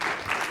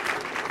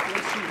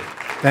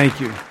Thank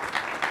you.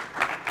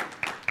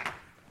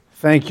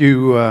 Thank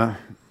you,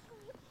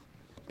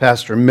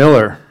 Pastor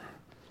Miller.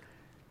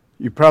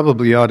 You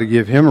probably ought to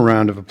give him a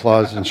round of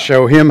applause and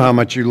show him how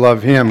much you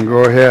love him.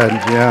 Go ahead.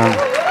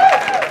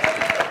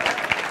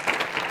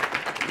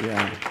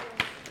 Yeah.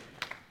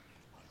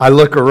 I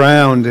look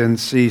around and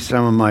see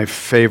some of my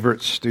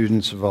favorite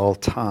students of all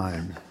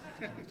time.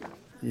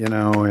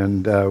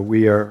 And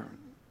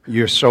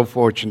you're so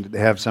fortunate to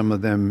have some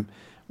of them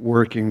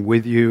working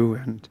with you,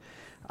 and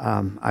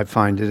I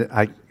count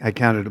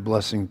it a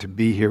blessing to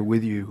be here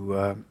with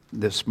you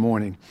this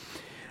morning.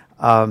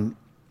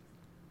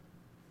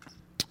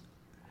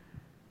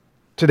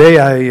 Today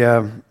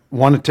I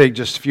want to take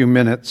just a few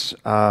minutes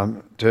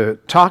to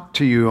talk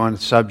to you on a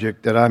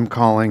subject that I'm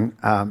calling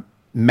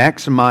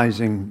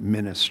maximizing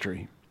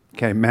ministry.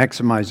 Okay,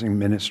 maximizing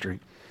ministry.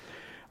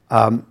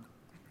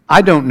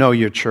 I don't know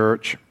your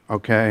church,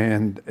 okay,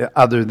 and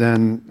other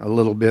than a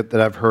little bit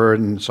that I've heard,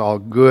 and it's all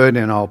good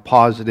and all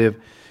positive,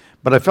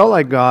 but I felt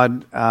like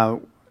God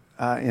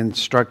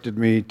instructed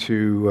me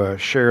to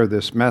share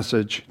this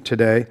message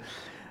today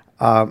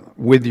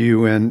with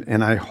you,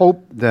 and I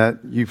hope that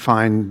you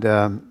find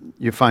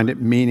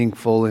it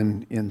meaningful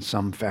in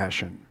some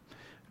fashion.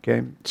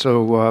 Okay,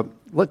 so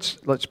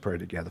let's pray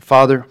together.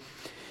 Father,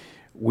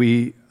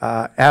 we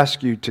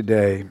ask you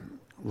today,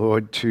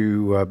 Lord,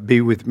 to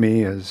be with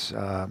me as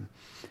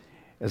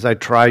I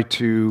try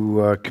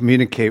to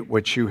communicate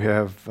what you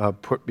have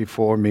put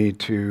before me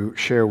to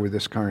share with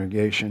this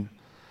congregation.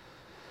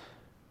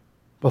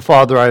 But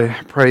Father,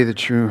 I pray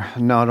that you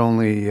not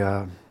only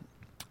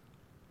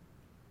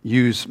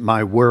use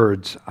my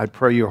words, I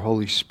pray your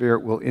Holy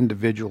Spirit will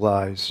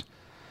individualize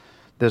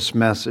this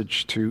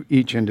message to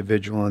each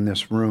individual in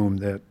this room,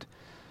 that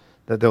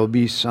there'll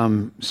be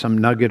some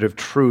nugget of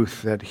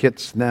truth that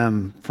hits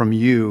them from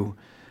you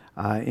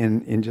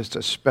in just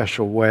a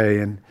special way.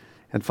 And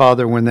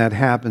Father, when that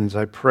happens,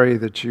 I pray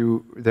that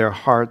their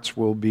hearts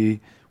will be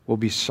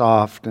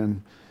soft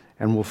and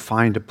will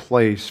find a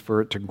place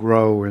for it to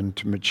grow and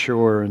to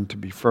mature and to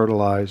be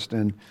fertilized.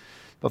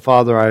 But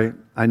Father,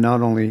 I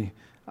not only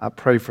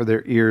pray for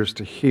their ears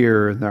to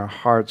hear and their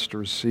hearts to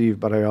receive,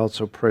 but I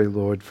also pray,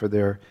 Lord, for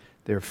their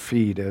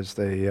feet as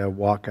they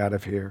walk out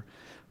of here.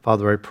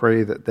 Father, I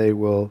pray that they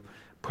will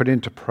put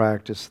into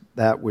practice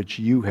that which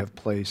you have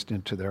placed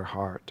into their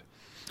heart.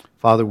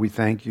 Father, we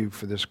thank you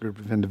for this group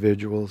of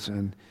individuals,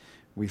 and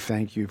we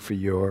thank you for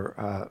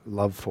your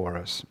love for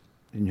us.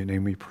 In your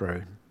name we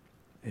pray.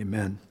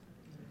 Amen.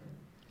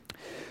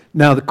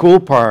 Now, the cool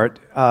part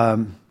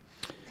that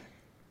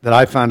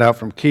I found out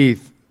from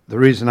Keith, the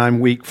reason I'm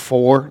week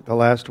 4, the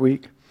last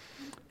week,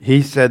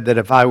 he said that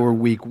if I were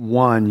week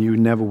 1, you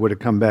never would have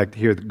come back to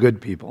hear the good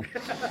people.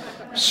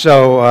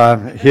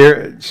 So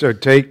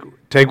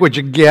take what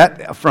you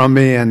get from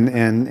me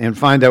and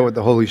find out what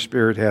the Holy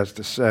Spirit has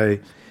to say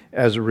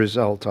as a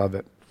result of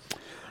it.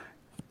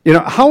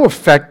 How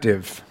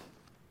effective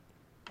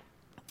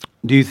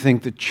do you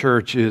think the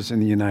church is in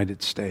the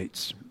United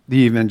States, the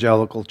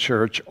evangelical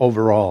church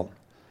overall?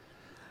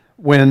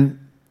 When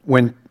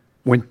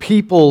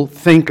people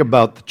think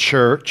about the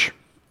church,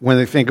 when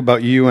they think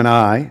about you and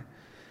I,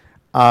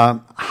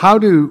 how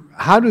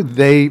do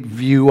they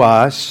view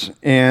us,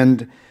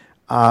 and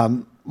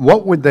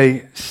what would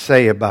they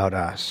say about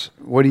us?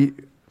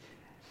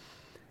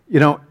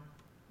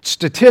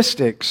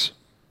 Statistics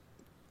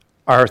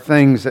are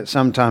things that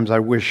sometimes I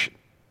wish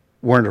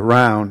weren't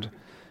around,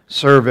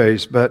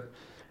 surveys, but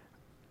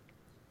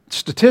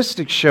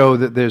statistics show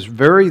that there's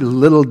very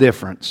little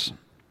difference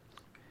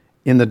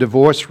in the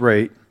divorce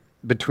rate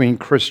between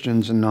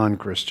Christians and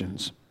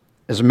non-Christians.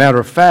 As a matter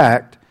of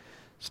fact,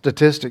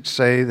 statistics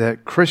say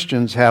that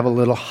Christians have a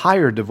little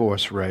higher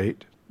divorce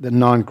rate than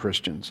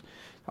non-Christians.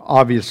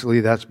 Obviously,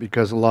 that's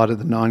because a lot of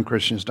the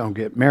non-Christians don't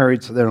get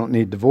married, so they don't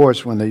need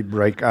divorce when they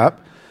break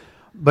up.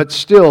 But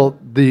still,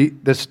 the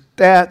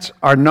stats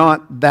are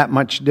not that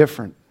much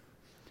different.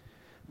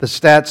 The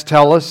stats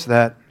tell us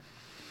that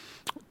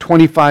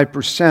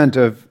 25%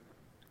 of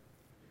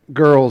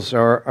girls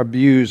are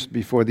abused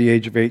before the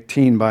age of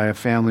 18 by a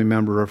family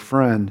member or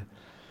friend.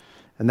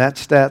 And that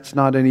stat's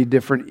not any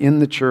different in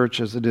the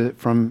church as it is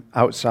from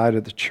outside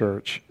of the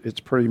church. It's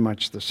pretty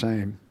much the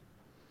same.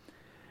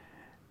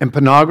 And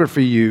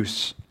pornography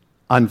use,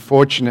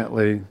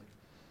 unfortunately,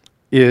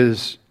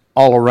 is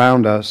all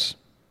around us.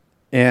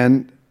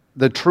 And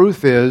the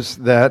truth is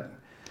that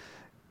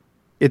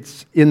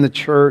it's in the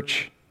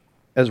church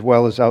as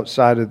well as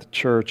outside of the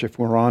church, if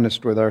we're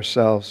honest with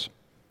ourselves.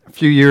 A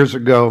few years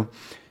ago,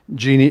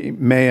 Jeannie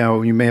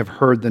Mayo, you may have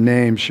heard the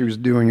name, she was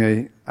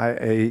doing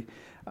a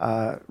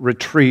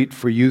retreat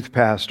for youth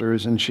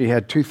pastors, and she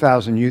had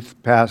 2,000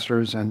 youth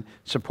pastors and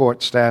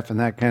support staff and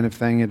that kind of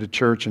thing at a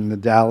church in the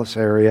Dallas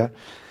area.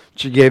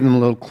 She gave them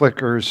little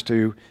clickers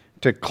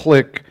to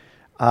click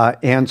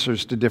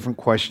answers to different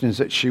questions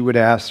that she would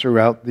ask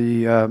throughout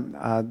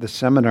the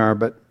seminar.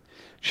 But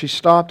she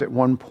stopped at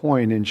one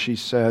point and she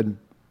said,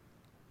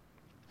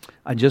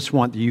 I just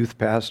want the youth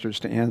pastors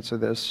to answer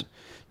this.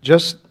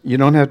 You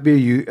don't have to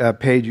be a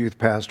paid youth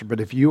pastor, but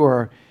if you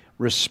are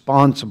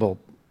responsible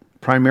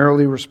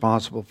primarily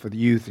responsible for the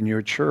youth in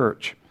your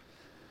church.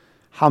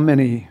 How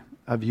many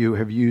of you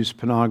have used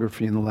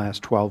pornography in the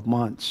last 12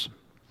 months?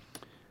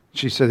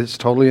 She said, it's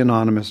totally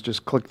anonymous.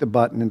 Just click the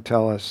button and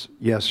tell us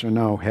yes or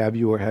no. Have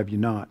you or have you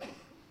not?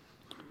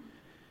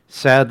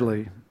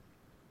 Sadly,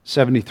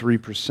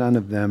 73%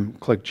 of them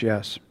clicked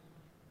yes.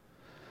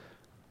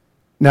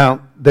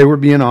 Now, they were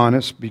being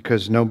honest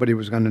because nobody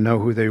was going to know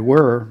who they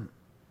were.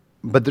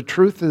 But the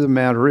truth of the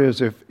matter is,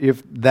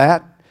 if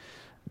that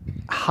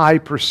high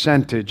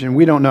percentage, and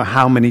we don't know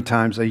how many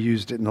times they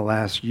used it in the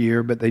last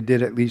year, but they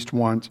did at least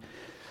once.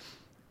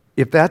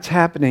 If that's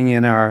happening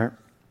in our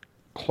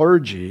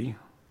clergy,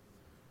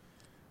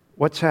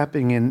 what's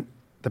happening in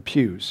the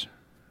pews?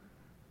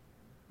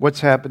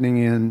 What's happening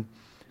in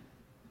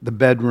the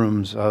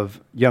bedrooms of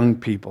young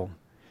people?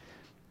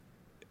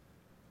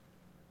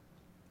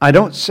 I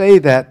don't say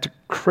that to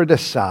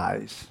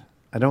criticize.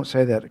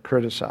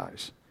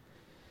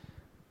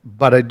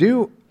 But I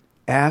do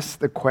ask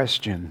the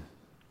question,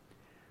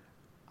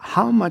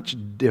 how much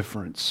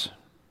difference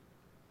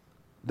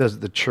does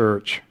the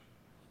church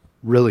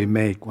really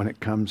make when it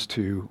comes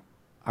to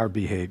our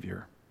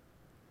behavior?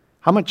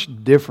 How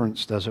much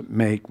difference does it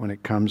make when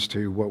it comes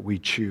to what we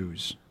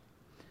choose?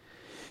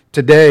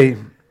 Today,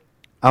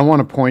 I want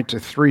to point to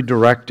 3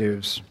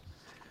 directives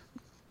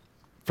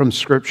from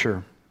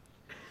Scripture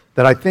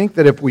that I think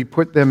that if we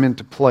put them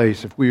into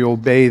place, if we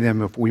obey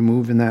them, if we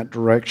move in that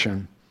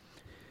direction,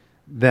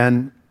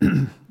 then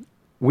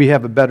we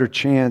have a better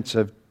chance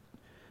of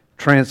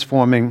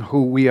transforming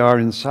who we are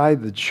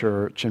inside the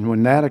church. And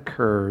when that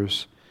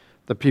occurs,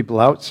 the people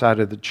outside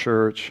of the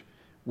church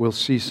will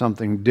see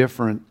something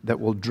different that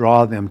will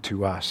draw them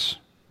to us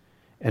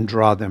and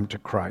draw them to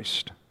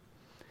Christ.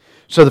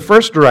 So the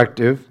first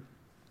directive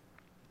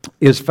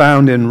is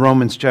found in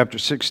Romans chapter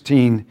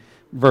 16,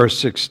 verse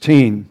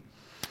 16.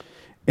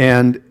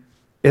 And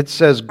it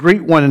says,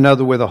 greet one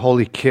another with a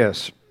holy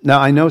kiss. Now,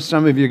 I know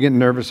some of you are getting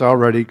nervous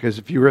already because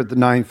if you were at the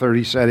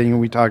 9:30 setting and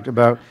we talked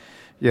about,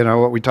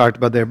 what we talked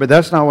about there, but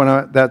that's not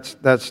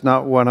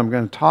what I'm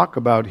going to talk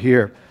about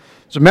here.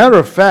 As a matter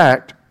of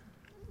fact,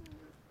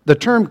 the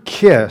term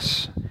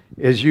kiss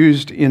is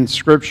used in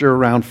Scripture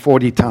around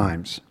 40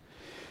 times.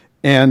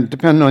 And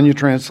depending on your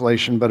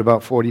translation, but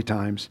about 40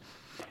 times.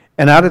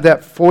 And out of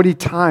that 40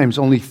 times,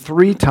 only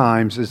 3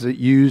 times is it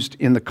used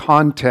in the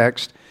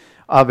context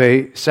of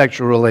a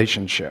sexual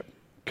relationship.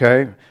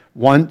 Okay?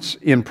 Once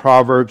in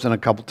Proverbs and a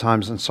couple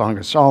times in Song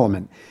of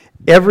Solomon.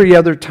 Every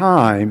other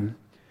time,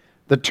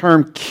 the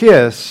term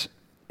kiss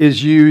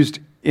is used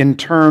in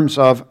terms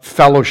of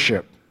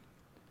fellowship.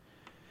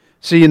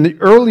 See, in the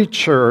early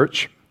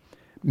church,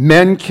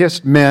 men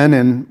kissed men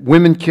and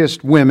women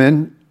kissed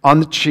women on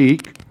the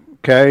cheek,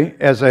 okay,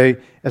 as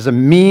a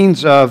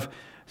means of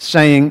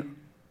saying,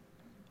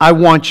 I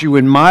want you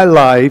in my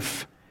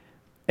life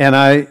and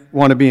I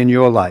want to be in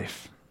your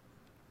life.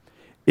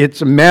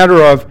 It's a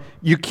matter of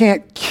you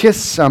can't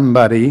kiss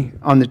somebody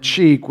on the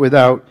cheek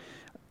without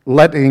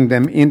letting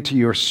them into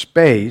your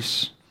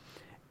space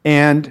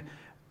and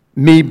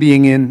me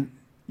being in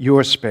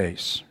your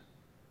space.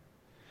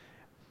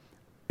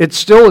 It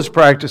still is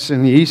practiced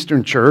in the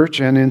Eastern Church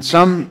and in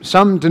some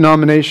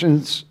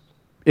denominations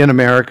in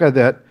America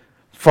that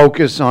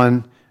focus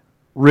on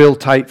real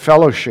tight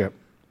fellowship.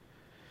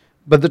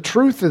 But the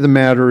truth of the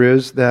matter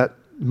is that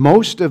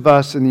most of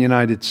us in the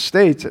United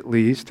States, at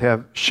least,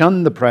 have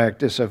shunned the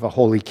practice of a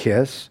holy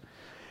kiss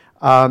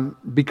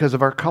because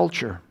of our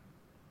culture.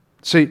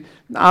 See,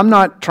 I'm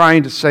not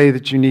trying to say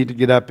that you need to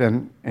get up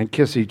and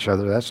kiss each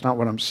other. That's not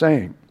what I'm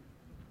saying.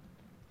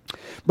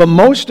 But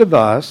most of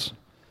us,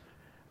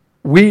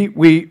 we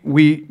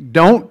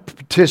don't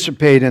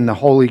participate in the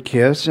holy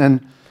kiss,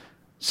 and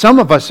some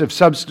of us have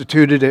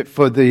substituted it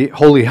for the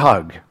holy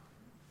hug,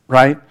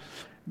 right?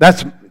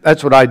 That's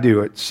what I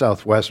do at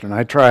Southwestern.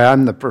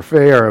 I'm the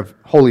purveyor of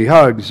holy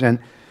hugs, and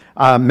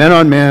men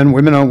on men,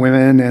 women on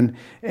women,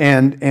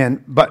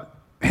 but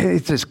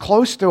it's as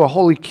close to a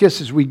holy kiss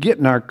as we get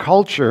in our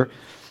culture,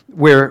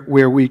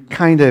 where we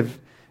kind of,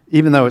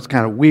 even though it's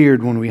kind of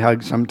weird when we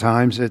hug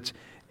sometimes, it's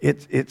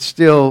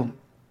still,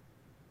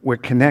 we're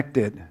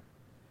connected.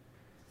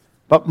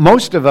 But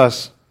most of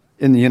us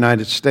in the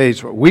United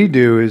States, what we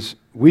do is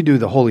we do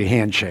the holy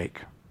handshake,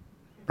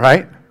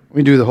 right?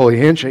 We do the holy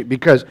handshake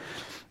because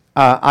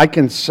I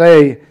can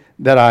say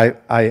that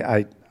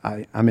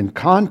I'm in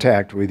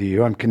contact with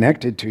you, I'm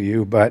connected to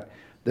you, but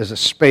there's a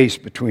space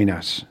between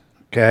us,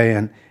 okay?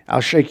 And I'll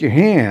shake your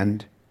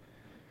hand,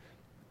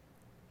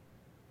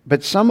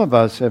 but some of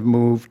us have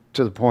moved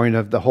to the point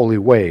of the holy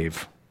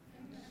wave,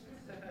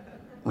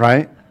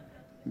 right?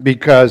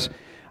 Because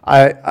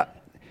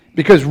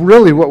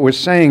really what we're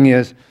saying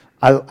is,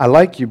 I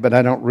like you, but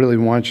I don't really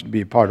want you to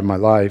be a part of my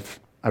life.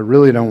 I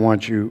really don't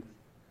want you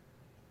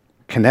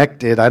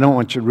connected. I don't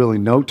want you to really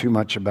know too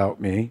much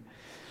about me,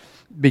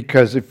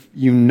 because if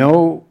you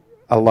know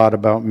a lot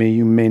about me,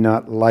 you may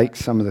not like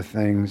some of the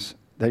things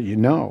that you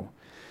know.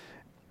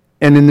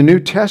 And in the New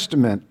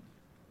Testament,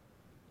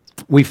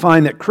 we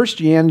find that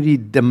Christianity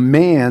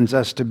demands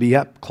us to be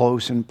up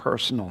close and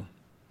personal.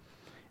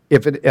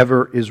 if it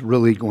ever is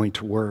really going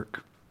to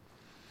work.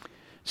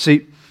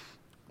 See,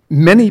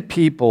 many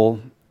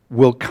people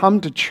will come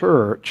to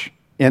church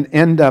and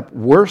end up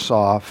worse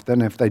off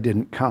than if they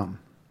didn't come.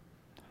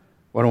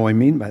 What do I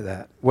mean by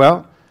that?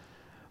 Well,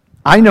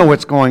 I know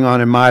what's going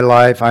on in my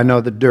life. I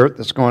know the dirt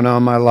that's going on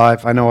in my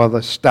life. I know all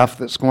the stuff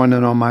that's going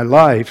on in my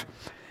life.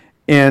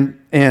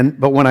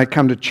 But when I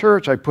come to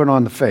church, I put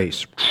on the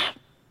face.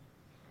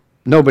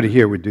 Nobody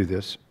here would do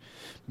this.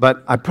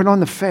 But I put on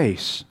the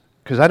face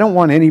because I don't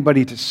want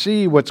anybody to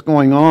see what's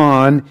going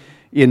on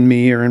in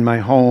me or in my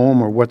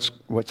home or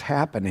what's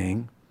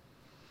happening.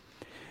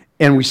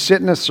 And we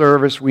sit in a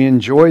service, we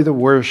enjoy the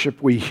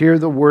worship, we hear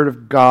the Word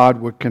of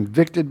God, we're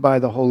convicted by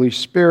the Holy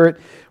Spirit.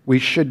 We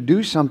should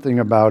do something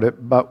about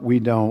it, but we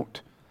don't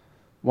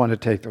want to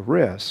take the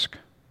risk.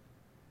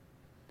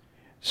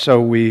 So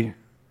we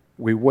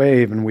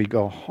wave and we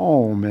go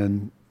home,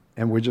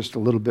 and we're just a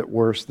little bit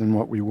worse than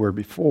what we were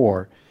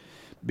before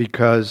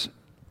because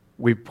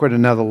we put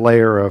another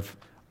layer of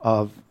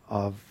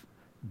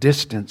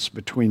distance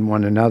between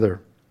one another.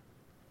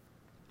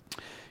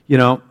 You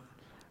know,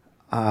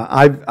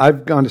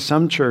 I've gone to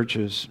some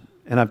churches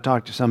and I've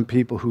talked to some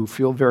people who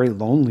feel very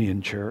lonely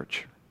in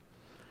church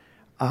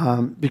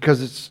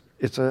because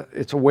it's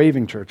a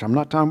waving church. I'm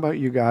not talking about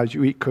you guys.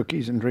 You eat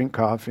cookies and drink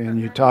coffee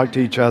and you talk to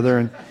each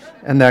other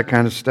and that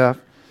kind of stuff.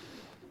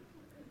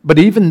 But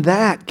even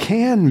that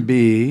can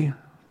be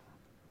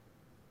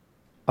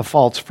a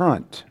false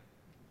front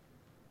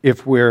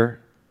if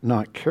we're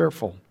not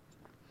careful.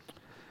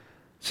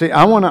 See,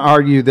 I want to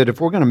argue that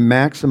if we're going to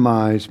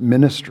maximize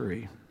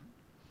ministry,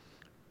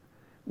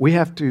 we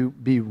have to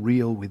be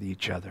real with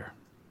each other.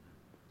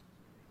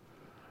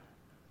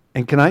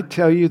 And can I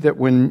tell you that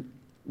when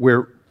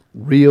we're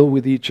real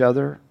with each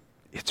other,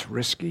 it's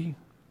risky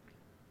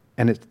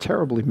and it's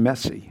terribly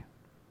messy.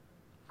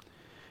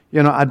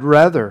 You know, I'd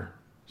rather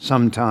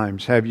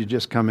sometimes have you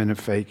just come in and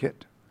fake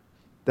it,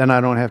 then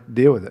I don't have to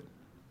deal with it.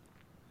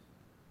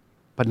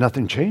 But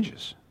nothing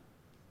changes.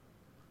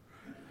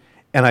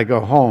 And I go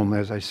home,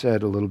 as I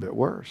said, a little bit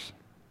worse.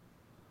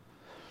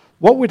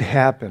 What would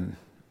happen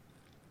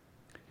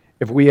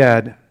if we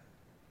had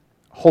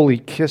holy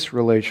kiss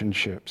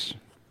relationships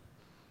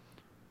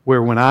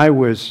where when I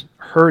was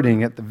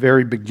hurting at the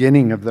very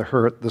beginning of the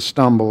hurt, the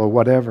stumble or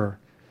whatever,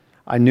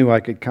 I knew I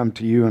could come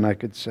to you and I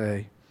could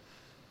say,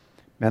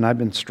 man, I've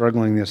been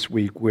struggling this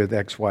week with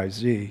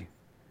XYZ.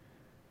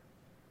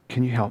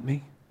 Can you help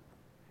me?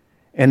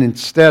 And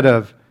instead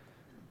of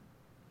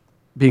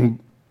being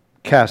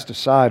cast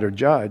aside or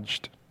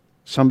judged,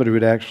 somebody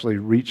would actually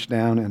reach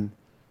down and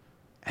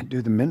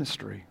do the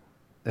ministry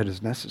that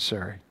is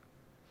necessary.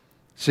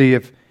 See,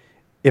 if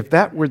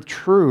that were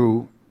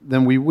true,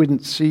 then we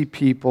wouldn't see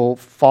people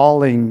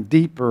falling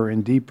deeper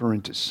and deeper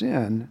into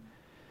sin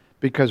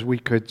because we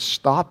could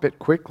stop it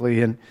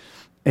quickly. And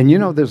you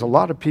know, there's a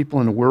lot of people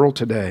in the world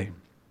today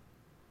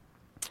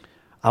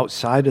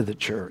outside of the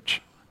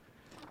church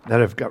that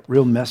have got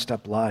real messed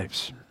up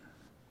lives.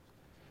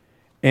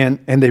 And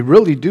they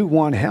really do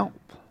want help.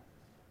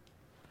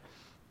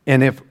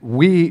 And if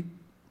we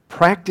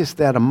practice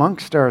that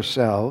amongst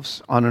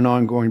ourselves on an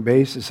ongoing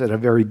basis at a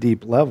very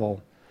deep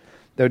level,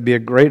 there would be a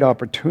great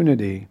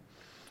opportunity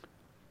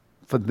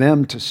for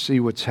them to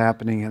see what's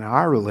happening in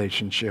our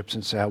relationships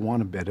and say, I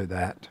want a bit of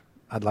that.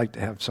 I'd like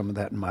to have some of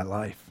that in my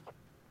life.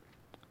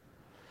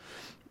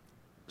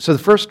 So the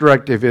first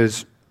directive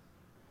is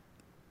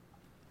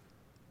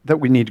that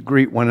we need to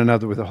greet one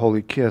another with a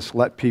holy kiss,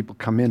 let people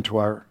come into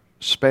our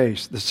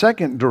space. The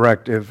second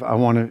directive I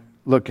want to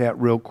look at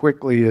real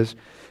quickly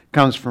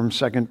comes from 1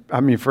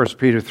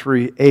 Peter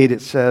 3:8.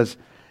 It says,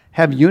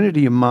 have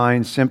unity of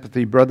mind,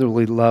 sympathy,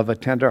 brotherly love, a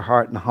tender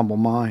heart, and a humble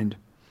mind.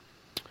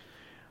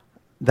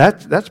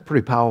 That's a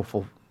pretty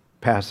powerful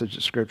passage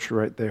of Scripture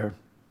right there.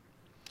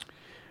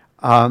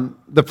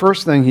 The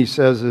first thing he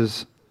says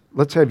is,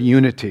 let's have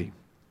unity.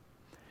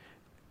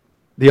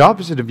 The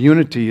opposite of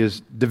unity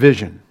is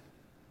division,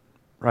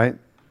 right?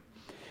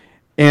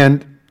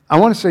 And I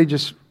want to say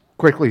just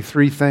quickly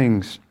three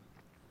things.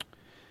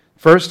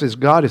 First is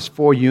God is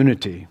for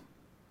unity.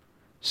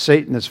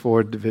 Satan is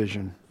for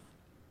division.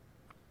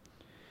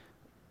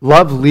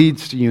 Love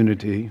leads to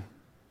unity.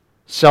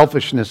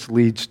 Selfishness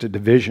leads to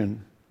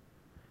division.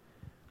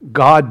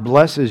 God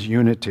blesses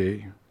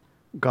unity.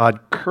 God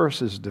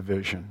curses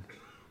division.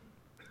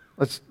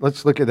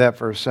 Let's look at that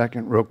for a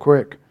second real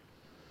quick.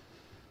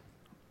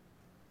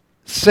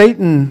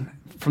 Satan,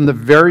 from the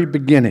very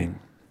beginning,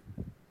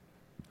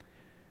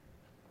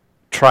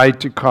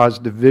 tried to cause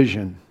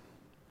division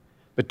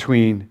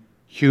between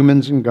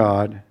humans and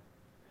God,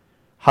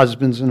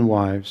 husbands and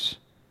wives,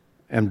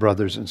 and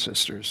brothers and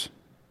sisters.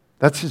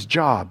 That's his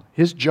job.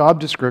 His job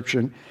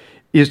description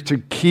is to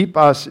keep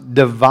us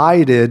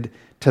divided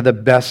to the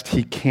best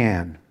he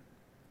can.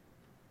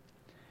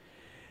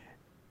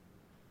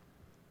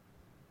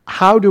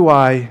 How do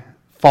I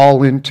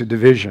fall into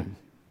division?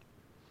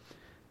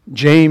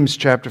 James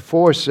chapter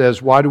 4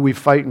 says, why do we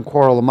fight and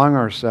quarrel among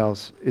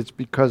ourselves? It's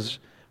because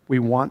we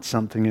want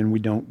something and we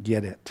don't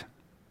get it.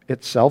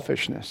 It's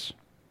selfishness.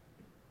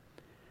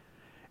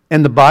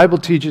 And the Bible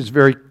teaches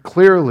very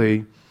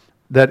clearly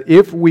that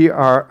if we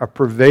are a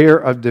purveyor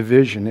of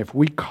division, if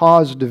we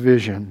cause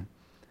division,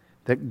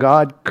 that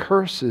God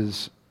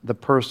curses the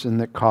person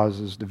that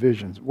causes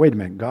divisions. Wait a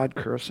minute, God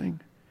cursing?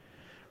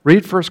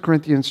 Read 1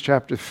 Corinthians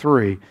chapter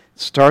 3. It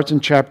starts in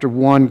chapter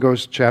 1,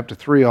 goes to chapter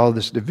 3, all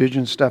this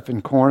division stuff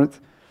in Corinth.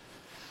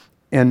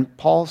 And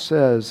Paul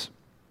says,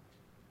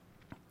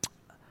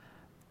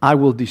 I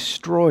will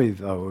destroy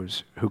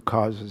those who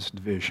causes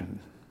division.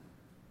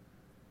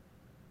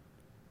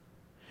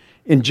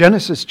 In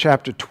Genesis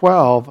chapter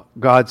 12,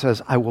 God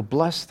says, I will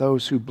bless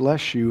those who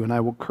bless you, and I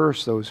will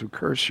curse those who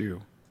curse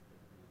you.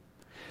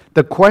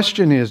 The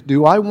question is,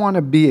 do I want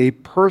to be a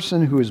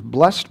person who is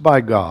blessed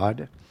by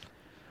God,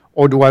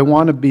 or do I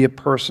want to be a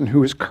person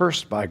who is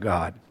cursed by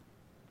God?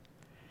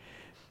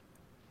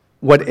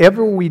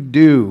 Whatever we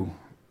do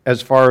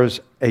as far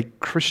as a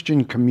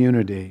Christian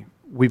community,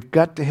 we've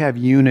got to have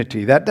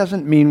unity. That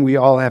doesn't mean we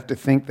all have to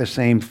think the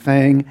same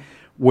thing,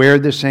 wear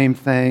the same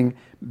thing,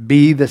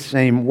 be the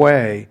same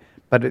way,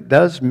 but it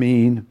does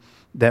mean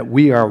that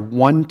we are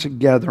one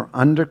together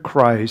under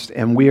Christ,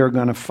 and we are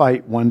going to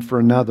fight one for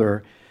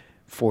another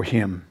for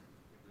Him.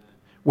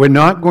 We're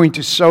not going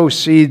to sow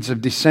seeds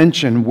of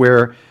dissension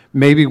where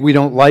maybe we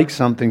don't like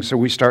something, so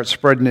we start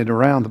spreading it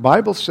around. The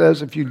Bible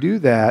says if you do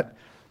that,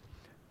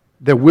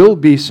 there will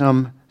be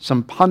some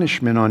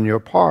punishment on your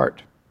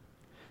part.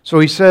 So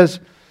he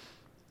says,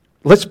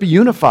 let's be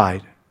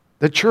unified.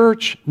 The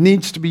church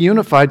needs to be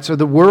unified so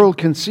the world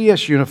can see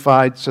us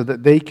unified, so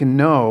that they can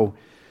know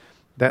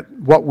that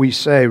what we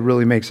say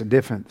really makes a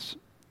difference.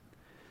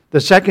 The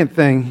second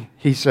thing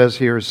he says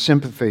here is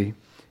sympathy.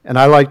 And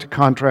I like to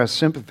contrast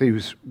sympathy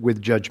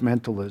with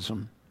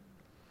judgmentalism.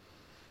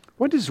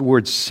 What does the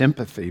word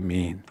sympathy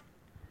mean?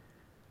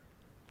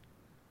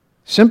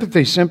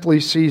 Sympathy simply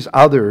sees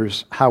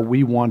others how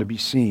we want to be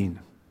seen.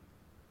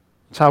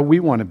 It's how we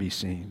want to be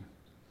seen.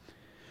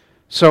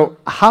 So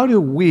how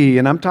do we,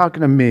 and I'm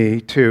talking to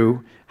me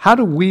too, how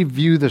do we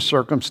view the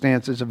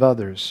circumstances of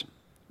others?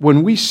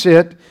 When we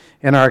sit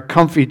in our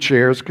comfy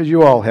chairs, because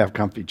you all have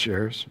comfy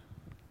chairs.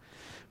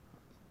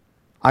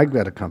 I've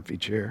got a comfy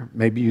chair.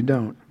 Maybe you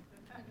don't.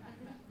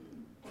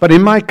 But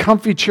in my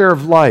comfy chair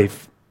of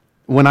life,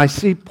 when I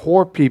see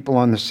poor people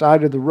on the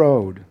side of the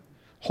road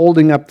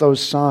holding up those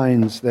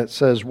signs that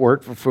says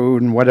work for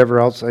food and whatever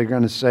else they're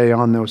going to say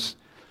on those,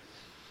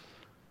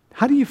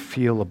 how do you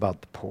feel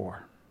about the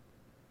poor?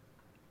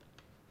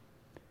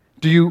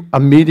 Do you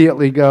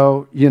immediately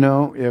go,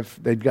 if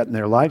they'd gotten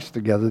their lives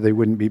together, they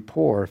wouldn't be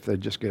poor if they'd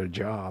just get a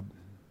job?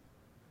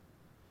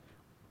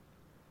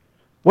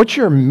 What's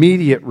your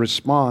immediate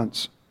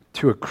response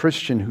to a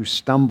Christian who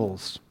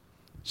stumbles?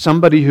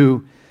 Somebody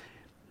who,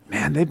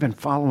 man, they've been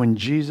following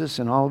Jesus,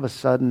 and all of a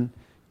sudden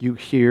you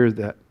hear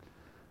that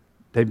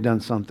they've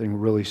done something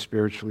really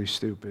spiritually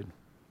stupid.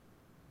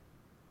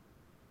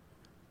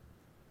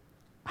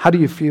 How do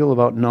you feel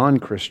about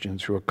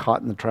non-Christians who are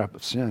caught in the trap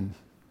of sin?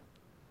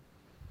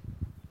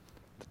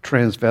 The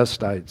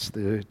transvestites,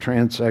 the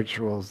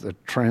transsexuals, the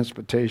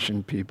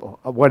transportation people,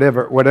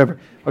 whatever.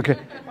 Okay,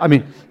 I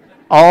mean,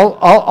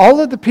 all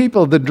of the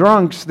people, the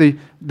drunks, the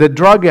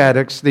drug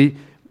addicts,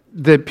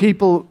 the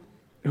people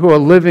who are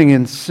living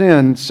in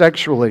sin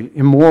sexually,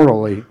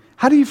 immorally,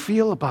 how do you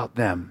feel about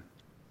them?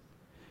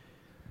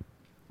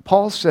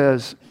 Paul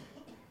says,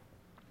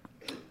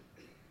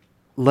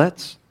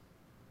 let's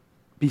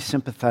be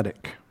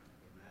sympathetic.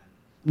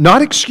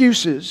 Not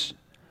excuses,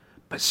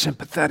 but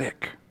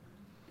sympathetic.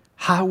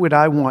 How would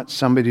I want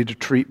somebody to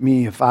treat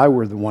me if I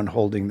were the one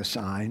holding the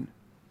sign?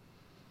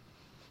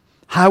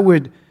 How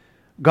would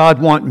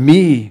God want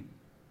me?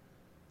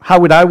 How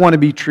would I want to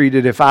be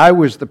treated if I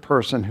was the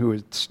person who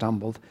had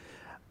stumbled?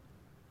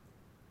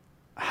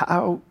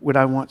 How would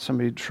I want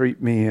somebody to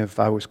treat me if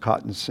I was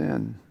caught in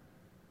sin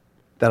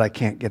that I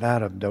can't get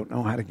out of, don't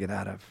know how to get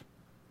out of?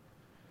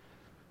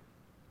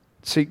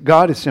 See,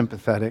 God is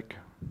sympathetic.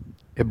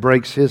 It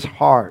breaks His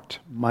heart.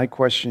 My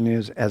question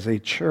is, as a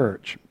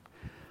church,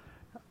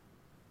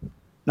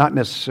 not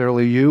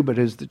necessarily you, but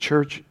as the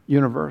church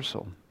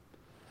universal,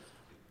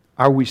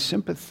 are we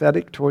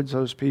sympathetic towards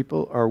those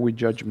people, or are we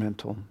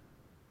judgmental?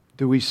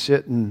 Do we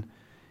sit and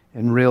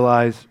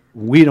realize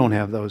we don't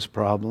have those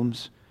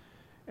problems,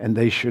 and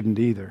they shouldn't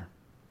either?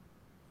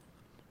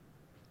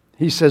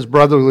 He says,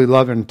 brotherly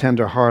love and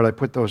tender heart, I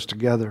put those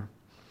together.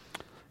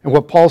 And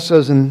what Paul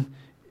says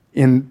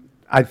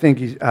I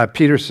think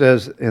Peter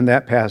says in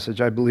that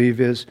passage, I believe,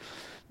 is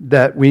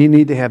that we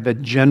need to have a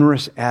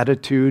generous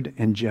attitude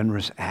and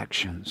generous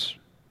actions.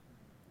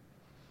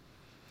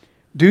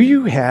 Do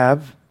you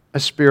have a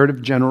spirit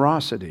of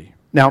generosity?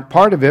 Now,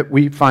 part of it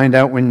we find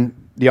out when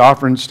the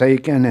offering's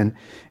taken,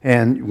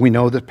 and we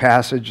know the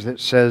passage that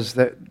says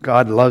that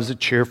God loves a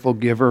cheerful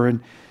giver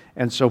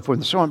and so forth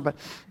and so on. But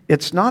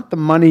it's not the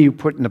money you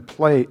put in a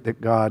plate that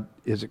God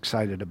is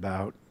excited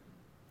about.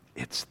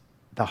 It's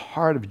the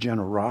heart of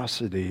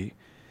generosity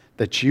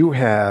that you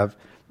have,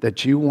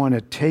 that you want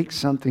to take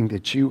something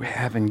that you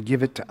have and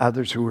give it to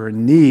others who are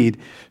in need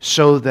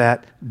so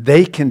that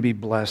they can be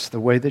blessed the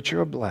way that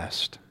you're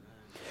blessed.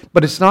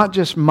 But it's not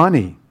just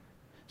money.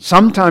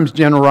 Sometimes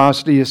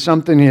generosity is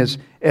something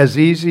as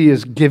easy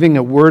as giving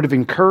a word of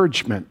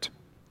encouragement,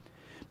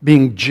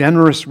 being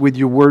generous with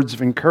your words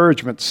of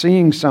encouragement,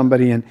 seeing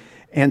somebody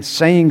and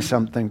saying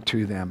something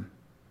to them.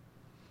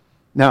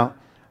 Now,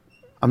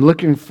 I'm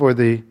looking for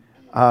the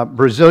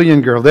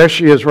Brazilian girl. There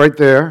she is right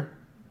there.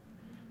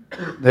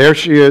 There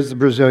she is, the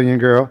Brazilian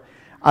girl.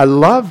 I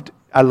loved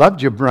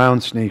your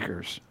brown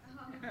sneakers.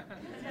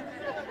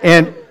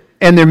 And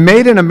they're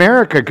made in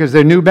America because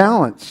they're New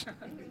Balance,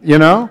 you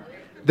know?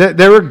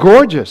 They were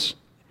gorgeous.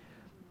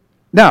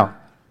 Now,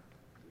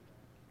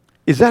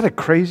 is that a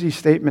crazy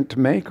statement to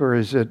make, or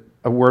is it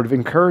a word of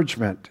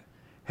encouragement?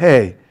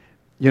 Hey,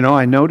 you know,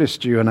 I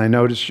noticed you, and I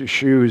noticed your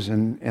shoes,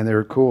 and they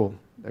were cool.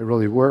 They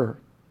really were.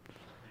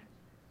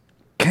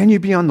 Can you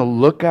be on the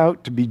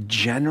lookout to be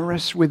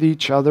generous with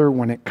each other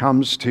when it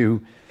comes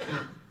to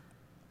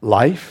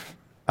life,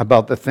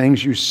 about the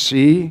things you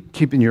see,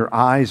 keeping your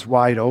eyes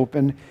wide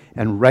open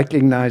and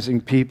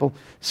recognizing people?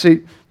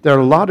 See, there are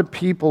a lot of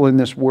people in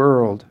this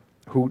world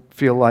who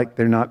feel like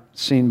they're not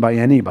seen by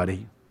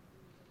anybody.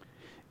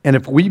 And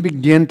if we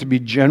begin to be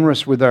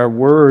generous with our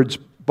words,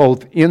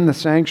 both in the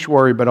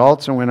sanctuary but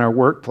also in our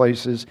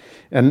workplaces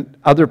and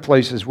other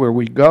places where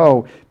we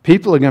go,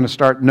 people are going to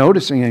start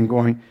noticing and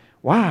going,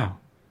 wow,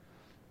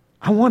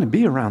 I want to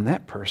be around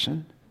that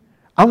person.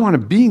 I want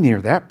to be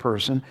near that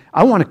person.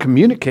 I want to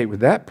communicate with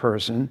that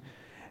person.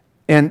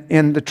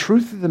 And the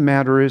truth of the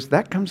matter is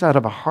that comes out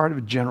of a heart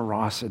of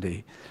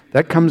generosity.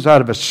 That comes out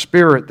of a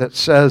spirit that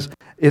says,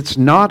 it's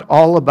not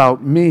all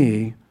about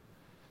me,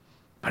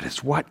 but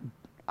it's what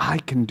I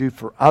can do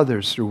for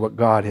others through what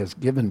God has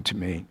given to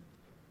me.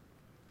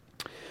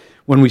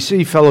 When we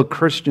see fellow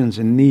Christians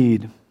in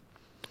need,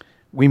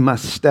 we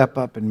must step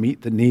up and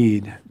meet the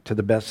need to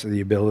the best of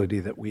the ability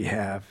that we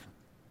have.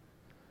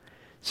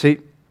 See,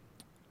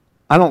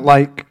 I don't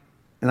like,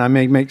 and I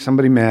may make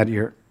somebody mad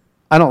here,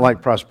 I don't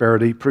like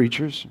prosperity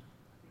preachers,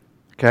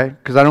 okay?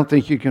 Because I don't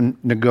think you can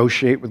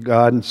negotiate with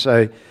God and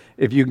say,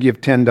 if you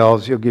give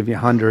 $10, He'll give you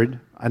 $100.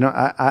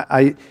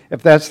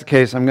 If that's the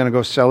case, I'm going to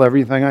go sell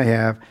everything I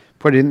have,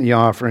 put it in the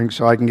offering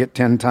so I can get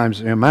 10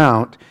 times the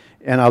amount,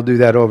 and I'll do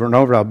that over and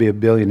over. I'll be a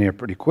billionaire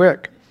pretty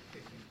quick.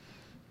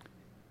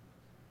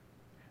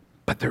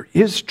 But there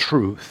is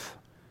truth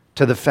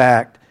to the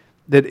fact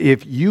that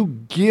if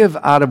you give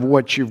out of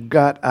what you've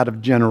got out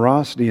of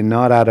generosity and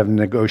not out of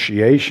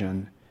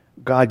negotiation,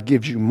 God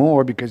gives you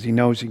more because He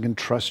knows He can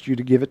trust you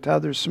to give it to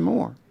others some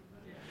more.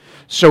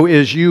 So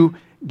as you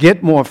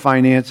get more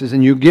finances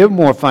and you give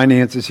more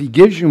finances, He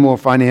gives you more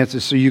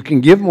finances so you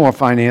can give more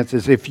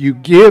finances. If you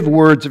give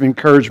words of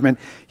encouragement,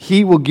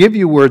 He will give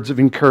you words of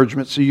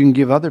encouragement so you can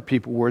give other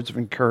people words of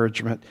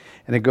encouragement.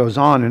 And it goes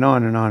on and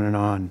on and on and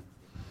on.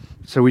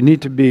 So we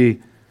need to be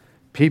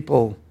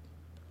people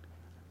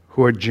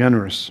who are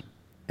generous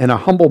and a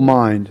humble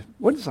mind.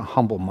 What does a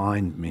humble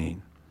mind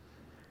mean?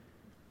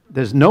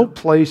 There's no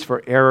place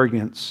for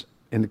arrogance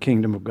in the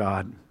kingdom of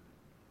God.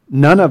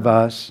 None of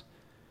us,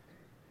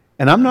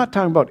 and I'm not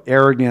talking about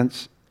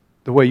arrogance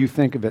the way you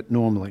think of it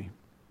normally.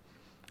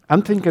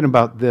 I'm thinking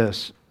about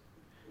this.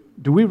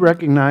 Do we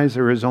recognize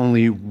there is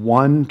only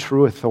one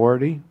true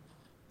authority?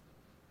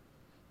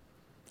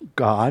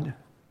 God.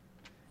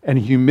 And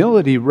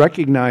humility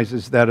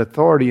recognizes that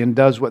authority and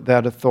does what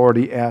that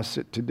authority asks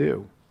it to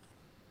do.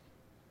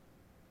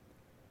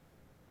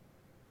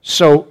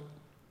 So,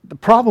 the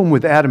problem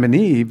with Adam and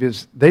Eve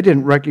is they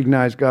didn't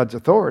recognize God's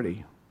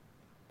authority.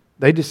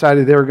 They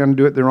decided they were going to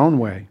do it their own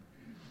way.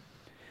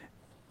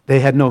 They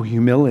had no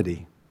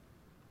humility.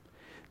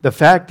 The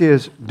fact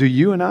is, do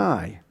you and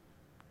I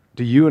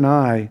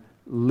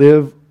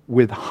live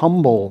with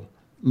humble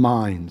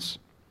minds?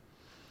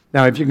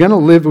 Now, if you're going to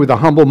live with a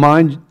humble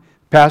mind,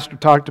 Pastor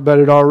talked about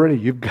it already,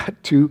 you've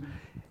got to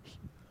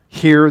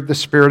hear the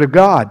Spirit of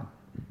God.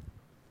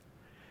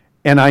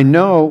 And I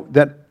know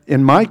that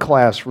in my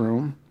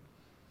classroom,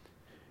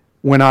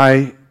 when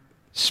I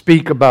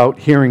speak about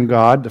hearing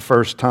God the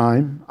first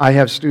time, I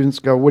have students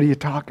go, what are you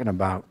talking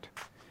about?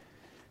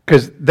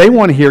 Because they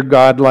want to hear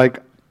God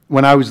like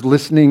when I was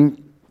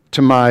listening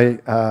to my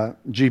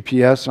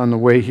GPS on the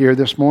way here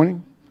this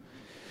morning,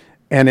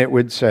 and it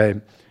would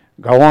say,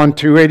 go on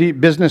 280,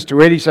 business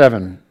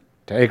 287,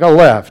 take a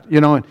left.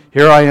 You know, and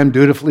here I am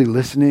dutifully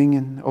listening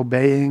and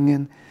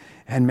obeying,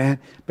 and man.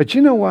 But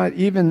you know what?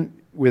 Even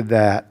with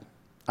that,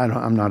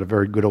 I'm not a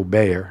very good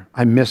obeyer.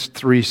 I missed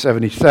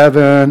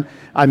 377.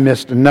 I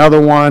missed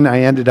another one. I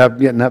ended up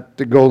getting up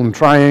to Golden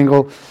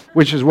Triangle,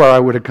 which is where I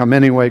would have come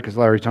anyway because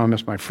Larry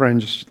Thomas, my friend,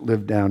 just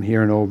lived down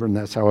here and over, and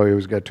that's how I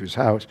always got to his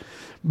house.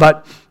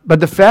 But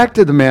the fact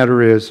of the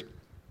matter is,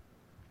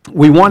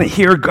 we want to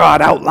hear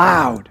God out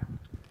loud.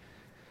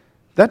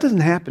 That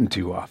doesn't happen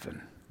too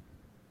often.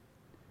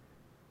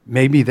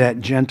 Maybe that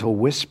gentle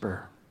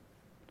whisper.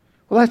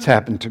 Well, that's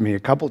happened to me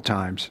a couple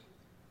times.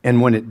 And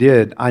when it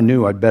did, I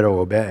knew I'd better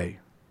obey.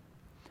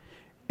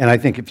 And I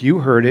think if you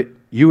heard it,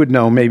 you would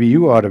know maybe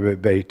you ought to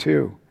obey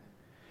too.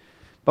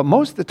 But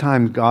most of the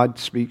time, God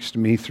speaks to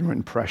me through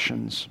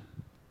impressions.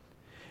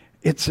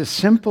 It's as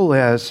simple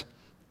as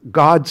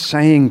God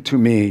saying to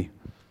me,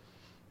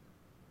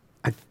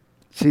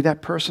 See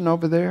that person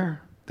over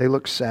there? They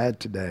look sad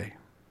today.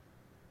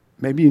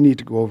 Maybe you need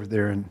to go over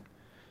there and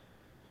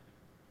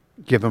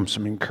give them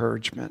some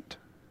encouragement.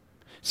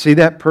 See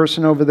that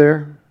person over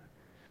there?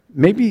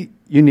 Maybe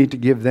you need to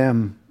give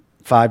them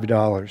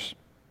 $5.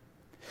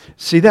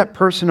 See that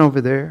person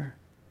over there?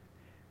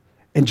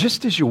 And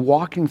just as you're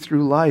walking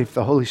through life,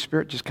 the Holy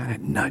Spirit just kind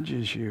of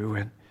nudges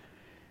you.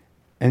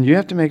 And you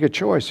have to make a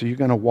choice. Are you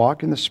going to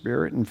walk in the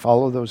Spirit and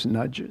follow those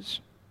nudges?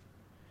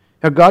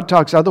 Now, God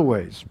talks other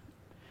ways.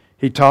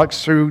 He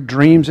talks through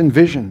dreams and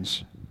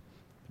visions,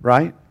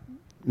 right?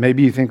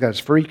 Maybe you think that's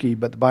freaky,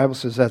 but the Bible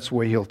says that's the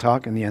way He'll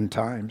talk in the end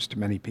times to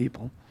many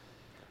people.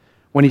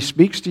 When He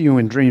speaks to you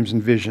in dreams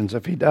and visions,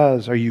 if He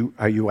does, are you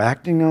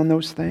acting on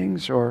those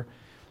things, or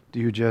do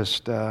you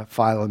just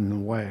file them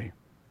away?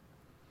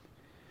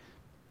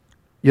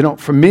 You know,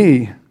 for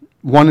me,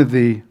 one of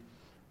the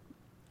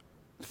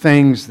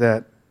things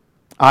that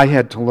I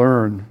had to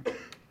learn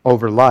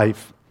over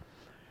life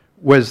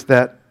was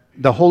that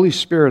the Holy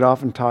Spirit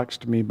often talks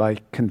to me by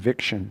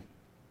conviction.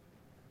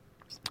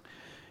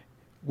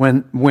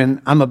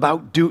 When I'm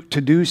about to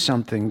do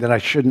something that I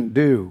shouldn't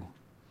do,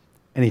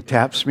 and He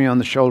taps me on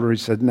the shoulder, He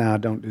said, "No,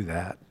 don't do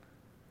that."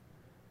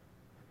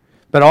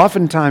 But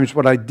oftentimes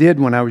what I did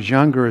when I was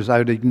younger is I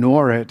would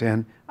ignore it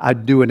and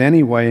I'd do it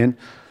anyway. And,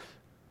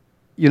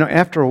 you know,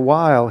 after a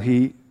while,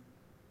 you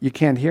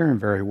can't hear Him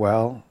very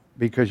well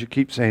because you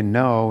keep saying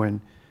no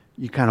and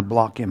you kind of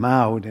block Him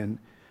out and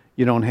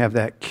you don't have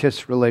that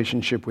kiss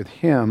relationship with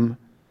Him.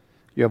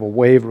 You have a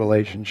wave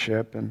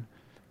relationship. And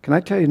can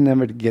I tell you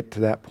never to get to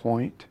that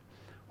point?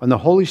 When the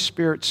Holy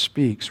Spirit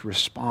speaks,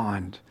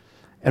 respond.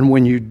 And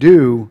when you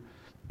do,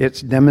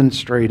 it's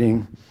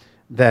demonstrating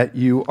that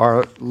you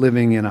are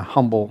living in a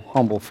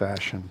humble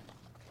fashion.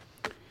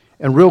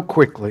 And real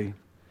quickly,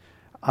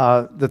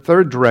 the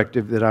third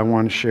directive that I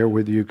want to share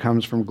with you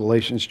comes from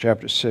Galatians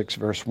chapter 6,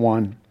 verse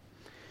 1.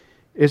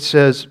 It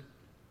says,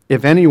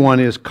 "If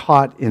anyone is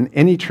caught in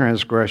any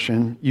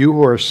transgression, you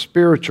who are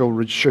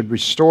spiritual should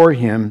restore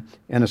him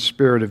in a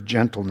spirit of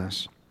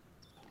gentleness."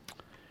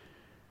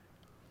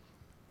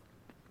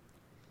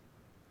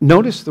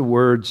 Notice the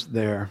words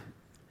there.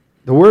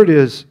 The word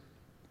is,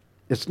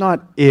 it's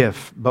not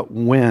if, but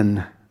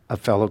when a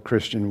fellow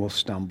Christian will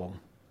stumble.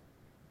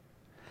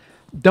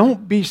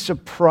 Don't be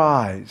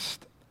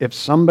surprised if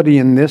somebody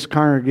in this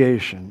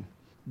congregation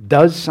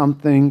does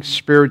something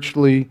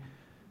spiritually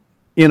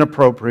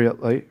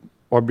inappropriately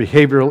or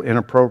behavioral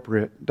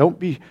inappropriate. Don't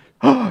be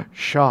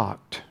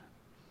shocked.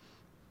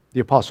 The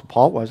Apostle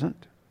Paul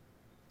wasn't.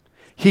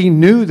 He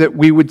knew that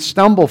we would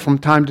stumble from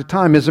time to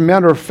time. As a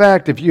matter of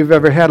fact, if you've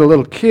ever had a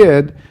little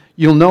kid,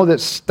 you'll know that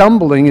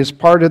stumbling is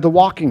part of the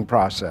walking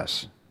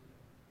process.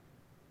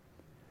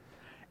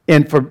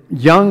 And for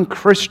young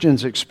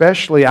Christians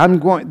especially,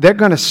 they're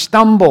going to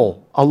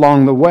stumble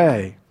along the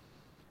way.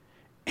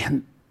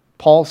 And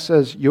Paul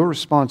says your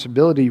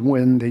responsibility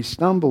when they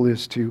stumble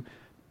is to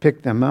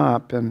pick them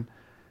up and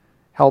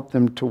help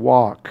them to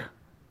walk.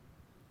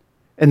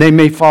 And they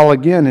may fall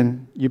again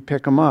and you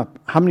pick them up.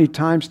 How many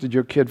times did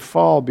your kid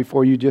fall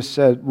before you just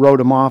wrote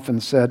them off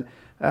and said,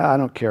 "I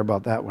don't care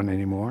about that one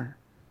anymore"?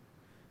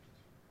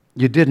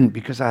 You didn't,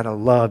 because out of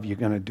love, you're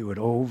going to do it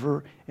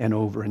over and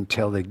over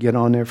until they get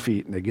on their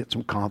feet and they get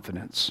some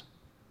confidence.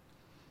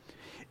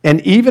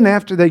 And even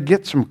after they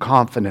get some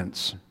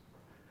confidence,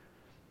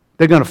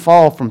 they're going to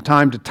fall from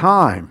time to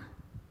time.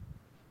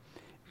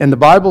 And the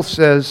Bible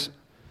says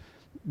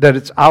that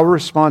it's our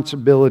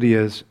responsibility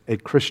as a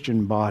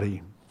Christian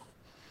body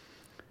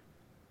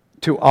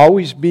to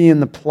always be in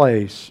the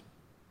place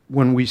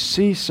when we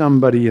see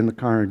somebody in the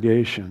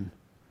congregation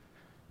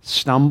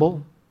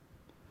stumble,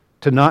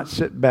 to not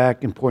sit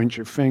back and point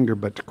your finger,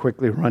 but to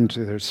quickly run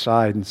to their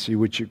side and see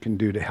what you can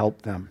do to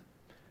help them,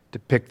 to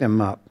pick them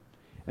up,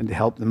 and to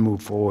help them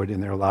move forward in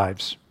their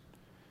lives.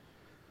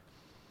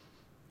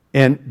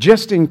 And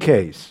just in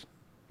case,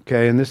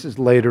 okay, and this is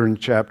later in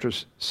chapter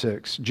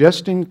 6,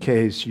 just in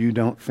case you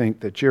don't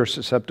think that you're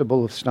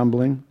susceptible of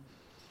stumbling,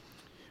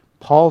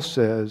 Paul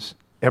says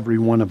every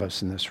one of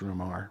us in this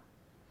room are.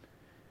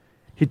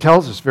 He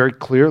tells us very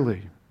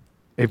clearly,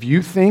 if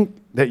you think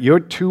that you're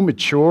too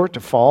mature to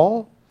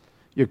fall,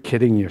 you're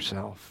kidding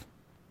yourself.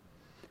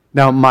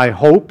 Now, my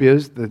hope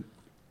is that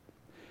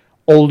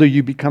older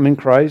you become in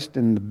Christ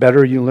and the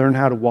better you learn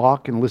how to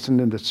walk and listen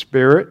to the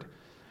Spirit,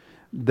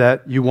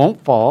 that you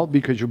won't fall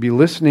because you'll be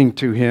listening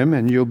to Him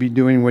and you'll be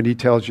doing what He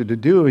tells you to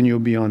do and you'll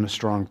be on a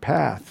strong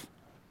path.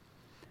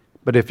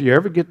 But if you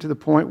ever get to the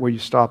point where you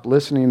stop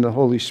listening to the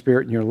Holy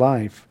Spirit in your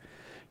life,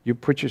 you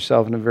put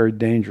yourself in a very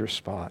dangerous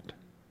spot.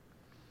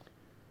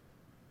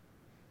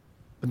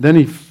 But then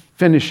he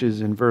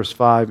finishes in verse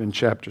 5 in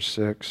chapter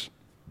 6.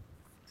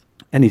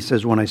 And he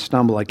says, when I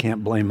stumble, I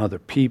can't blame other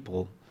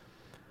people.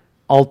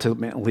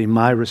 Ultimately,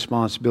 my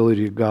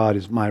responsibility to God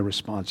is my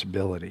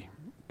responsibility.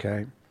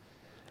 Okay?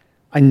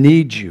 I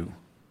need you.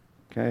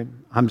 Okay?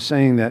 I'm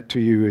saying that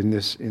to you in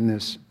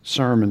this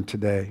sermon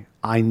today.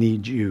 I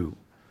need you.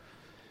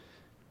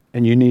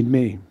 And you need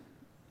me.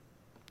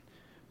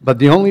 But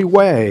the only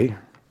way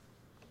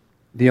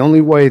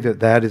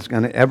that is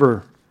going to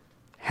ever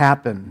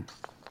happen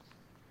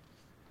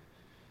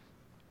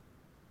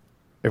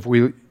if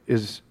we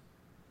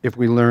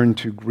learn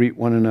to greet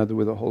one another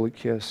with a holy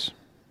kiss.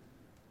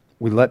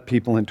 We let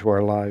people into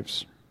our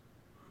lives.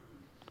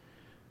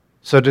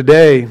 So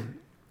today,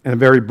 in a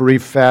very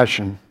brief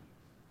fashion,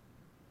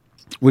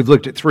 we've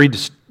looked at three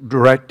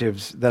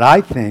directives that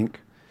I think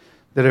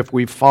that if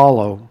we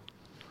follow,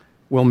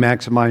 will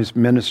maximize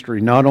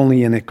ministry, not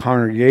only in a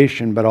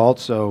congregation, but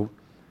also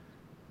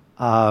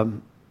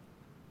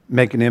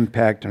make an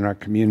impact in our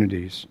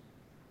communities.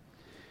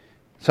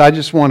 So I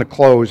just want to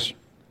close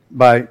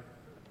by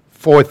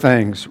 4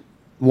 things.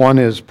 One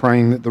is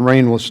praying that the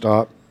rain will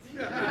stop.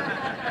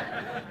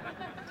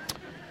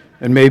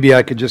 And maybe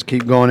I could just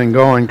keep going and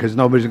going because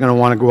nobody's going to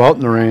want to go out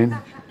in the rain.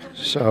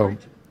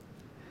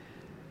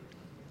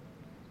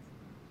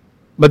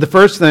 But the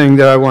first thing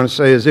that I want to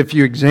say is if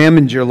you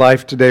examined your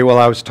life today while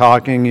I was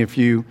talking, if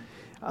you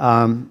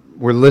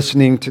were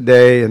listening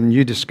today and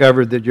you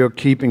discovered that you're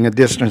keeping a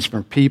distance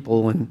from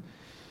people and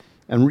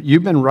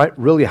you've been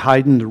really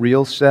hiding the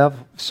real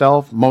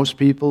self, most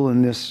people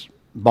in this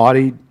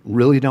body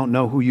really don't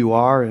know who you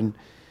are and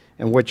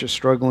what you're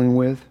struggling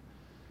with.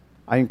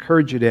 I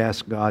encourage you to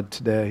ask God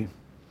today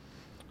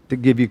to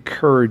give you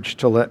courage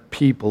to let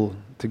people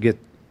to get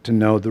to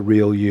know the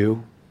real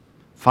you.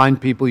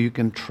 Find people you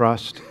can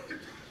trust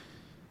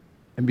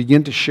and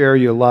begin to share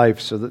your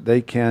life so that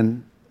they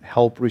can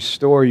help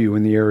restore you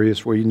in the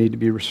areas where you need to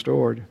be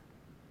restored.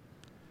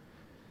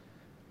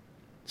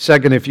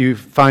 Second, if you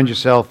find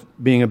yourself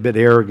being a bit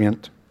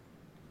arrogant,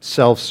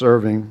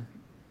 self-serving,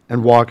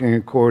 and walking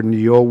according to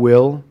your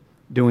will,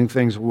 doing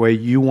things the way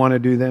you want to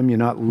do them, you're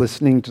not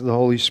listening to the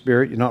Holy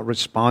Spirit, you're not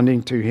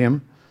responding to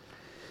Him,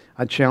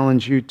 I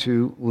challenge you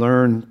to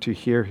learn to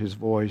hear His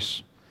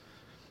voice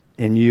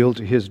and yield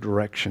to His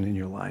direction in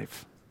your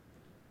life.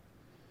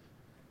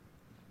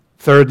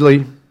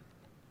 Thirdly,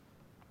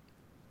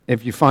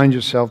 if you find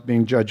yourself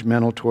being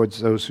judgmental towards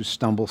those who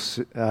stumble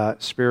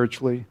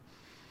spiritually,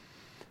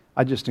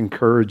 I just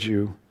encourage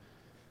you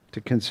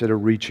to consider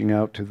reaching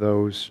out to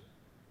those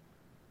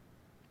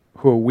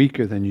who are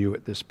weaker than you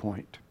at this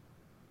point.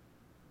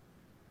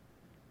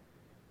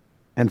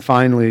 And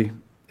finally,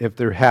 if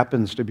there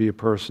happens to be a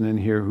person in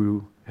here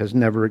who has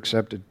never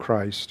accepted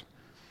Christ,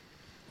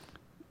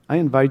 I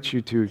invite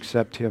you to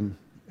accept Him,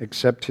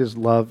 accept His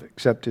love,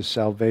 accept His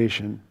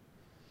salvation,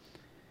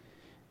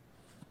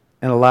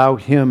 and allow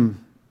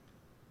Him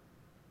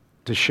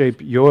to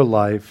shape your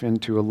life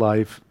into a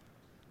life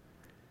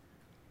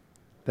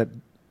that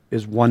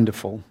is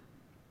wonderful,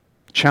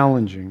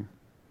 challenging,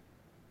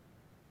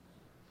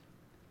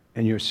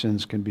 and your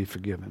sins can be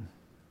forgiven.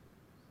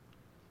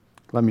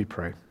 Let me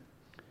pray.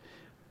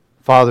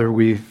 Father,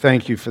 we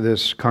thank You for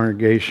this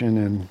congregation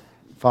and,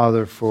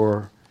 Father,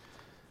 for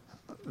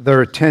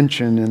their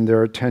attention and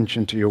their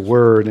attention to Your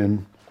word.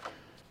 And,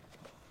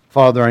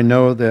 Father, I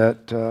know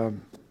that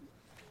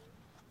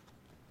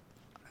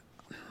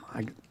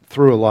I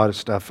threw a lot of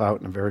stuff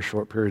out in a very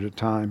short period of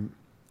time,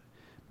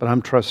 but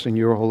I'm trusting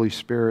Your Holy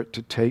Spirit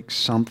to take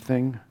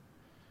something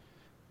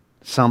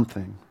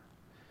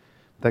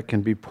that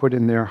can be put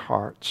in their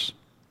hearts,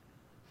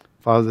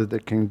 Father,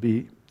 that can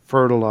be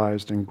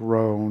fertilized and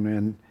grown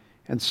and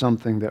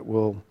something that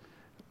will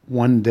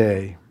one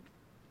day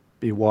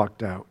be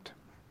walked out.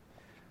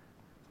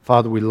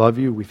 Father, we love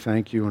You, we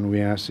thank You, and we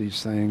ask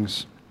these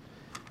things.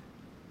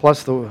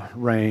 Plus the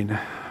rain.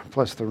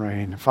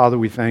 Father,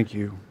 we thank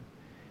You.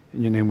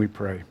 In Your name we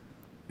pray.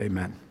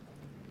 Amen.